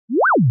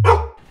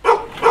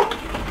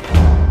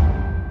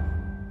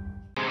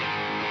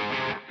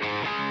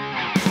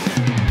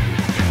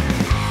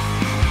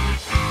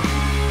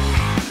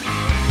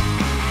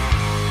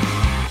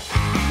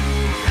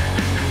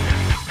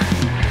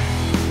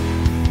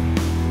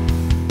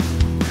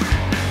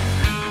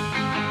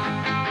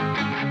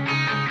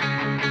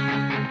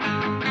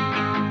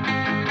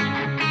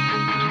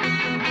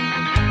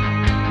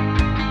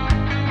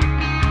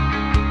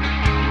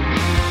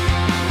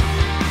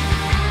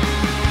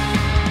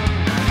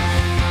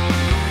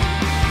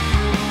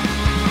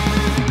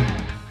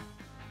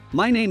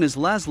My name is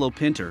Laszlo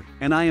Pinter,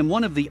 and I am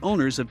one of the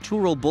owners of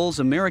Tyrol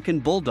Bull's American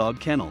Bulldog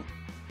Kennel.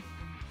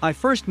 I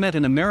first met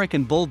an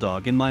American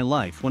Bulldog in my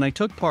life when I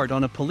took part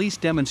on a police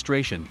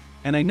demonstration,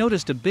 and I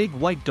noticed a big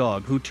white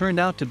dog who turned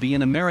out to be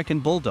an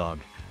American Bulldog.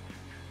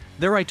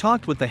 There I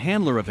talked with the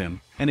handler of him,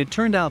 and it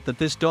turned out that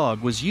this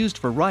dog was used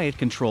for riot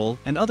control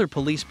and other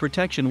police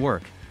protection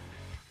work.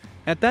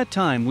 At that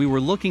time we were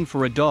looking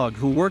for a dog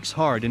who works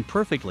hard and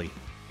perfectly,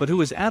 but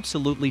who is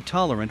absolutely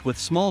tolerant with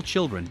small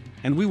children,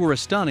 and we were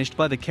astonished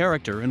by the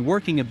character and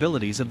working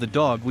abilities of the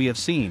dog we have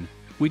seen.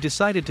 We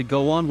decided to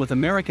go on with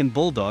American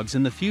Bulldogs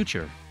in the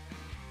future.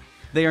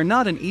 They are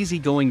not an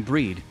easygoing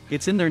breed,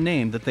 it's in their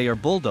name that they are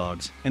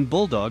bulldogs, and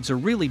bulldogs are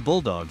really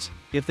bulldogs.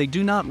 If they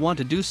do not want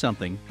to do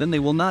something, then they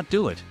will not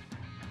do it.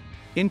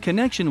 In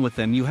connection with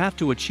them you have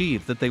to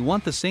achieve that they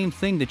want the same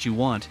thing that you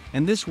want,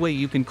 and this way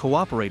you can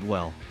cooperate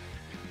well.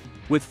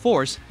 With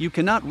force, you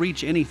cannot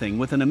reach anything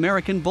with an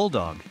American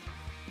Bulldog.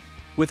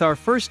 With our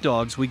first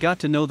dogs we got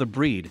to know the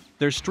breed,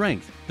 their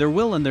strength, their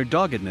will and their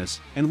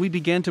doggedness, and we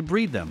began to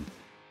breed them.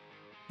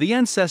 The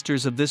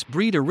ancestors of this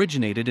breed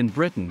originated in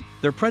Britain.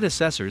 Their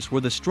predecessors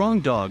were the strong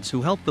dogs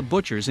who helped the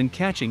butchers in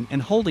catching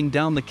and holding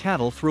down the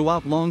cattle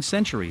throughout long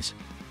centuries.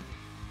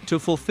 To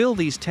fulfill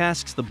these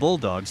tasks the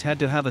bulldogs had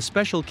to have a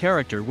special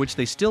character which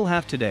they still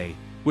have today,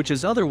 which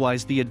is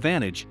otherwise the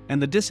advantage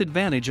and the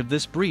disadvantage of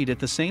this breed at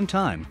the same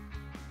time.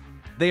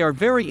 They are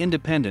very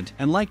independent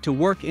and like to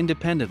work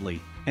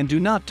independently, and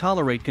do not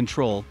tolerate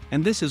control,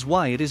 and this is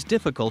why it is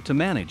difficult to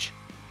manage.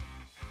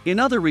 In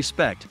other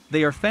respect,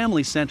 they are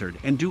family-centered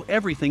and do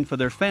everything for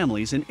their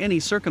families in any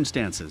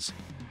circumstances.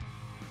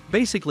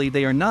 Basically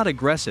they are not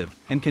aggressive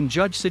and can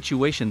judge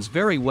situations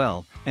very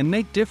well and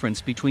make difference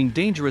between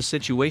dangerous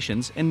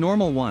situations and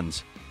normal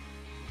ones.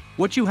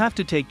 What you have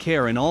to take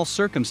care in all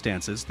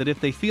circumstances that if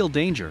they feel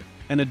danger,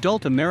 an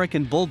adult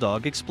American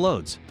Bulldog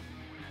explodes.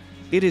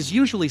 It is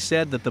usually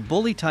said that the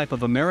bully type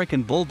of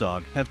American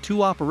Bulldog have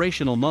two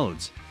operational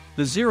modes: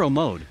 the zero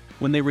mode,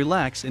 when they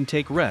relax and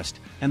take rest,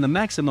 and the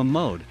maximum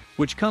mode,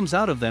 which comes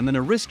out of them in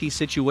a risky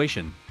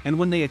situation, and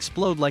when they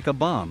explode like a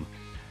bomb.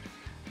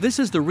 This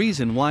is the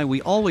reason why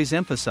we always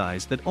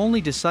emphasize that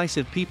only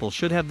decisive people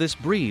should have this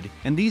breed,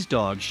 and these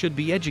dogs should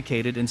be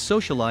educated and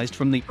socialized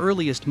from the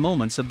earliest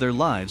moments of their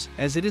lives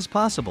as it is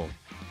possible.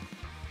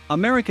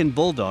 American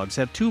Bulldogs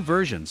have two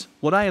versions.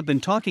 What I have been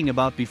talking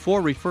about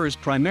before refers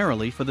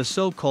primarily for the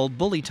so-called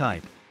bully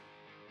type.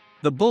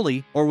 The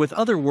bully, or with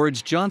other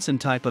words Johnson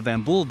type of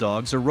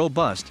Bulldogs, are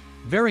robust,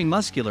 very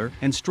muscular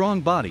and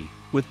strong body,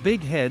 with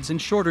big heads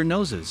and shorter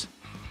noses.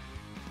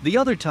 The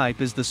other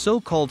type is the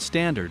so-called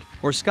standard,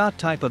 or Scott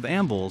type of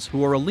Bulls,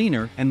 who are a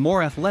leaner and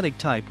more athletic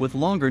type with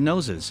longer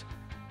noses.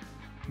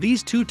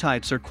 These two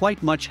types are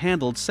quite much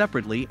handled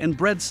separately and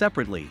bred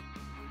separately.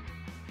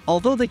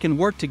 Although they can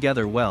work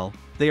together well,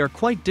 they are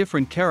quite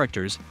different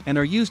characters and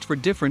are used for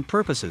different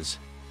purposes.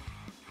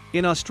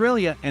 In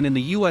Australia and in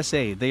the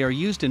USA they are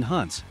used in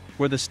hunts,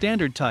 where the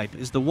standard type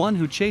is the one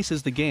who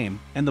chases the game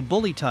and the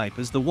bully type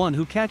is the one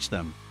who catch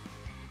them.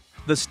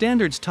 The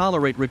standards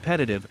tolerate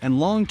repetitive and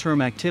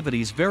long-term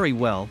activities very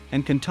well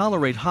and can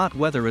tolerate hot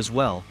weather as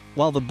well,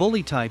 while the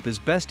bully type is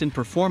best in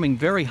performing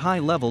very high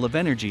level of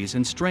energies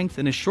and strength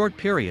in a short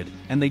period,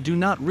 and they do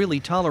not really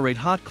tolerate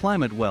hot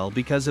climate well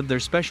because of their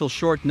special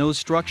short nose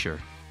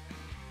structure.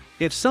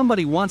 If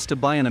somebody wants to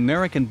buy an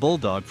American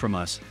Bulldog from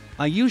us,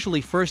 I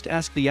usually first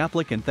ask the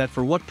applicant that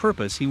for what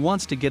purpose he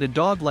wants to get a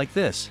dog like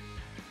this.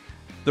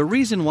 The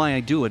reason why I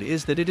do it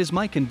is that it is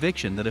my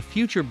conviction that a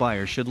future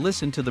buyer should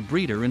listen to the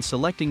breeder in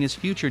selecting his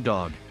future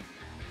dog.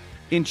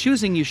 In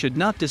choosing you should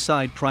not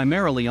decide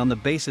primarily on the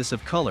basis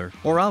of color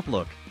or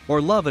outlook,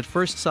 or love at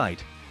first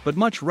sight, but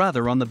much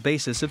rather on the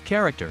basis of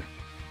character.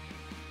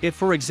 If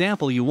for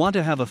example you want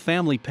to have a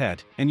family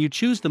pet and you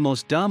choose the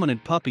most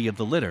dominant puppy of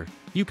the litter,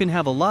 you can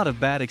have a lot of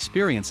bad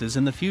experiences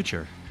in the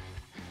future.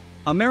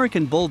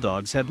 American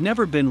Bulldogs have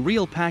never been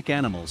real pack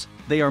animals,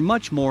 they are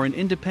much more an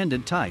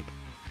independent type.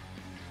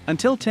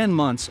 Until 10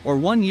 months or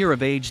 1 year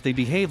of age they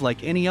behave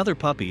like any other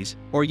puppies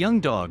or young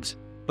dogs,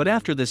 but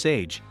after this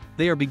age,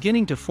 they are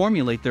beginning to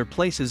formulate their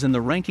places in the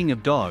ranking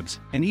of dogs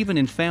and even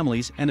in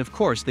families, and of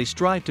course they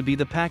strive to be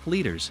the pack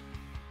leaders.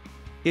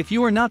 If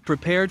you are not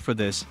prepared for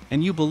this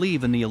and you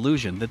believe in the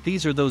illusion that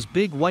these are those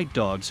big white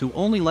dogs who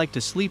only like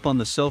to sleep on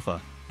the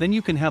sofa, then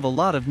you can have a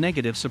lot of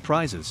negative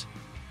surprises.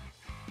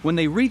 When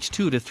they reach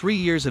 2 to 3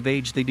 years of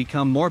age they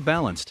become more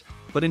balanced,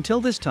 but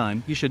until this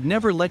time you should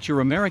never let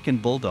your American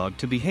Bulldog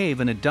to behave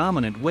in a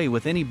dominant way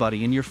with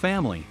anybody in your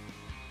family.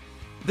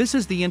 This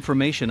is the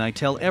information I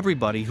tell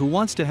everybody who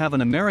wants to have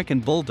an American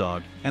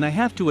Bulldog, and I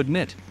have to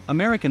admit,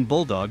 American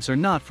Bulldogs are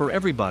not for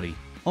everybody,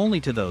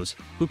 only to those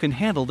who can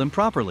handle them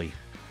properly.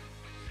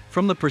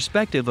 From the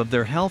perspective of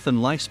their health and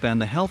lifespan,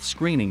 the health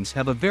screenings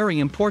have a very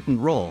important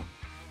role.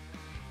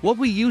 What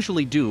we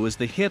usually do is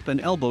the hip and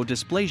elbow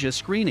dysplasia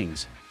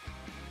screenings.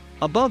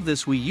 Above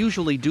this we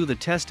usually do the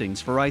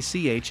testings for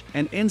ICH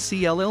and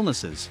NCL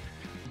illnesses.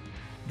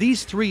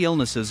 These three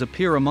illnesses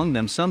appear among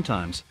them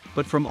sometimes,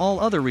 but from all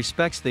other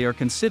respects they are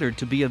considered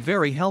to be a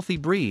very healthy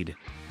breed.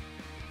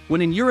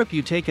 When in Europe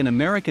you take an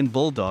American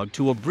Bulldog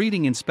to a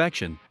breeding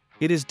inspection,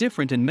 it is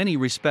different in many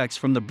respects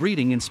from the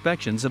breeding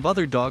inspections of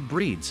other dog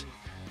breeds.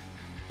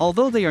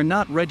 Although they are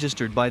not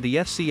registered by the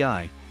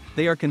FCI,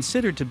 they are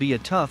considered to be a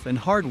tough and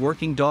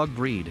hard-working dog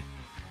breed.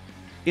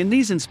 In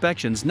these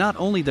inspections not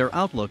only their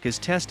outlook is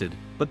tested,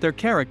 but their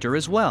character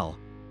as well.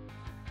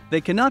 They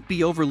cannot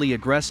be overly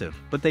aggressive,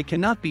 but they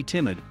cannot be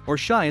timid or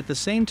shy at the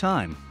same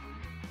time.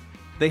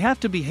 They have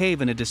to behave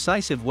in a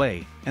decisive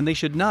way, and they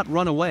should not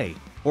run away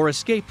or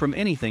escape from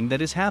anything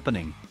that is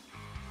happening.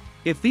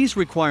 If these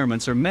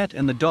requirements are met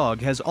and the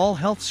dog has all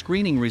health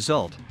screening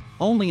result,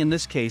 only in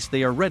this case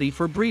they are ready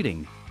for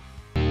breeding.